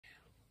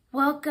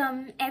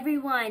Welcome,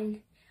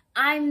 everyone.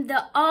 I'm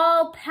the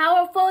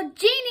all-powerful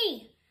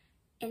genie,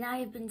 and I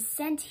have been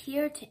sent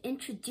here to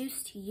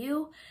introduce to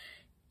you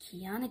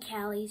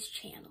KianaKali's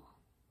channel.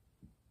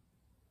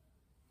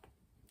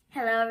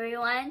 Hello,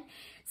 everyone.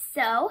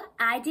 So,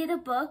 I did a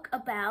book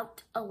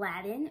about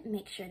Aladdin.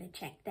 Make sure to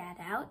check that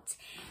out.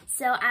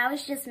 So, I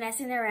was just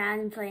messing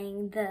around and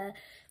playing the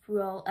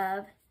role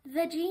of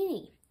the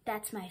genie.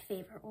 That's my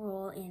favorite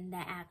role in the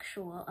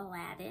actual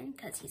Aladdin,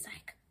 because he's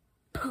like,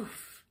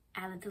 poof,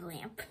 out of the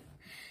lamp.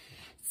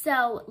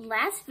 So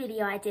last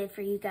video I did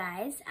for you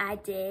guys, I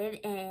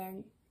did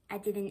an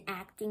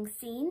acting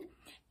scene,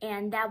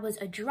 and that was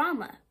a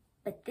drama.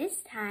 But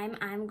this time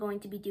I'm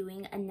going to be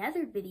doing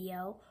another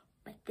video,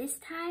 but this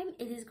time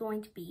it is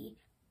going to be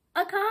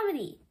a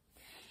comedy.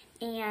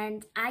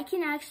 And I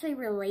can actually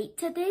relate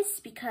to this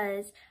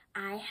because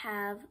I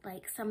have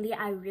like somebody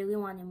I really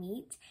want to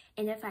meet,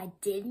 and if I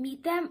did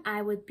meet them,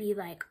 I would be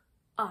like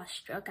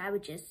awestruck. I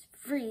would just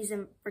freeze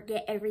and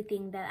forget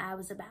everything that I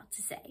was about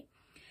to say.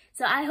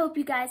 So I hope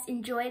you guys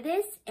enjoy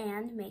this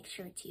and make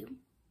sure to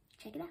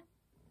check it out.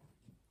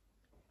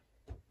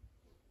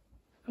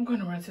 I'm going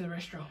to run to the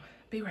restroom.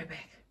 Be right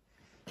back.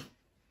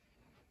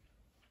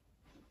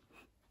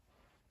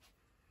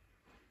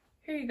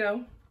 Here you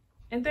go.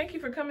 And thank you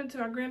for coming to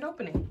our grand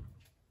opening.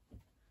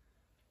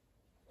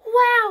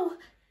 Wow,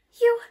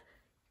 you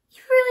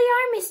really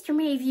are Mr.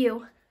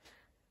 Mayview.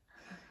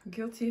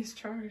 Guilty as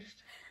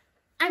charged.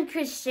 I'm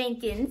Chris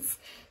Jenkins.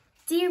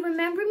 Do you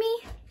remember me?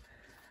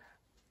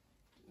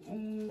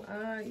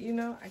 You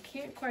know, I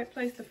can't quite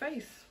place the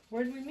face.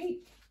 Where did we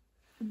meet?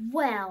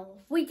 Well,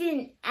 we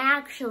didn't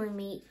actually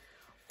meet,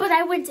 but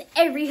I went to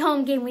every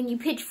home game when you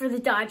pitched for the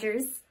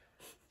Dodgers.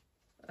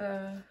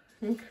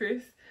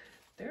 Chris,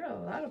 there are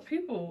a lot of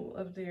people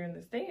up there in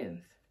the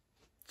stands.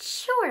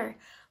 Sure,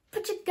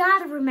 but you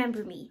gotta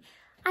remember me.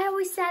 I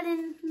always sat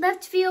in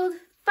left field,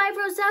 5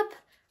 rows up.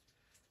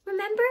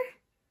 Remember?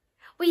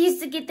 We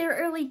used to get there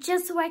early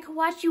just so I could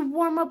watch you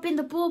warm up in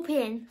the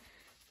bullpen.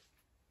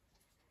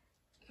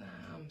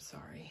 I'm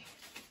sorry.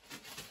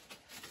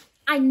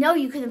 I know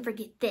you couldn't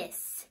forget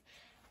this.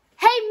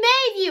 Hey,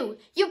 Mayview!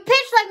 You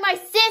pitch like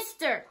my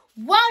sister!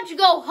 Why don't you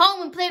go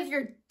home and play with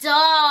your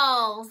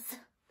dolls?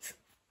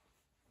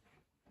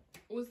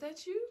 Was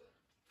that you?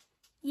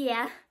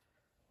 Yeah.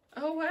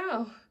 Oh,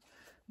 wow.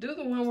 Do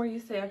the one where you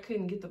say I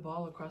couldn't get the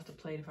ball across the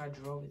plate if I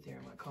drove it there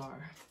in my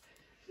car.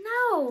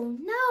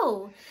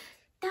 No.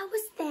 That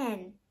was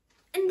then.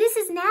 And this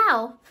is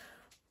now.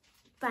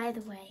 By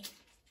the way,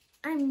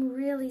 I'm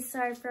really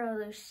sorry for all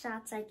those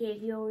shots I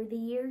gave you over the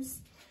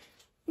years.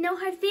 No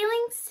hard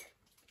feelings?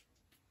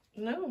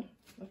 No,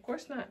 of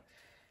course not.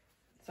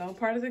 It's all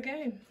part of the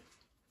game.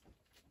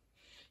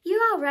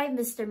 You're all right,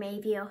 Mr.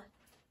 Mayview.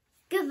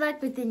 Good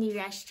luck with the new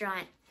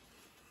restaurant.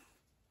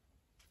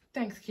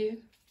 Thanks,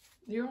 kid.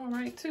 You're all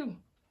right, too.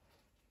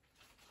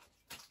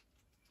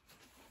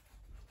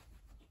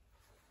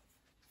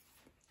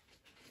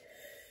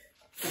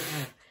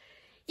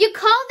 You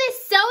call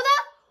this soda?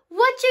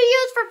 What you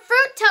use for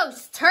fruit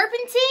toast?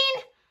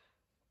 Turpentine?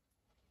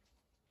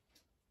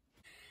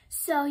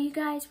 So you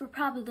guys were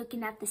probably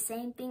looking at the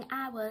same thing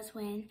I was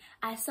when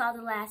I saw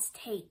the last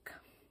take.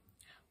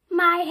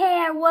 My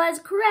hair was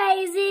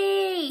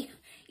crazy!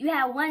 You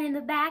had one in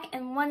the back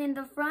and one in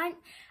the front.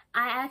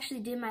 I actually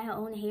did my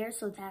own hair,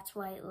 so that's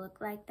why it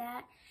looked like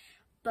that.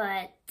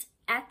 But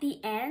at the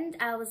end,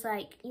 I was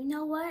like, you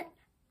know what?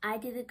 I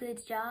did a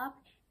good job,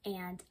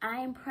 and I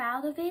am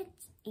proud of it.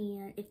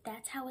 And if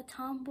that's how a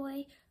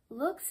tomboy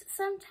looks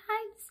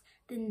sometimes,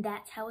 then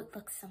that's how it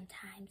looks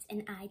sometimes.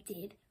 And I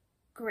did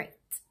great.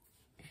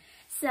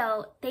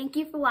 So thank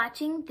you for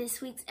watching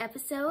this week's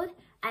episode.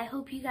 I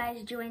hope you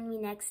guys join me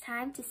next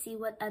time to see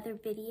what other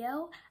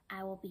video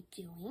I will be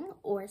doing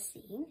or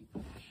seeing.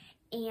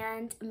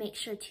 And make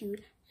sure to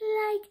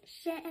like,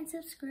 share, and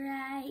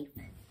subscribe.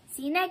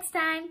 See you next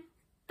time.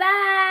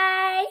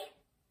 Bye!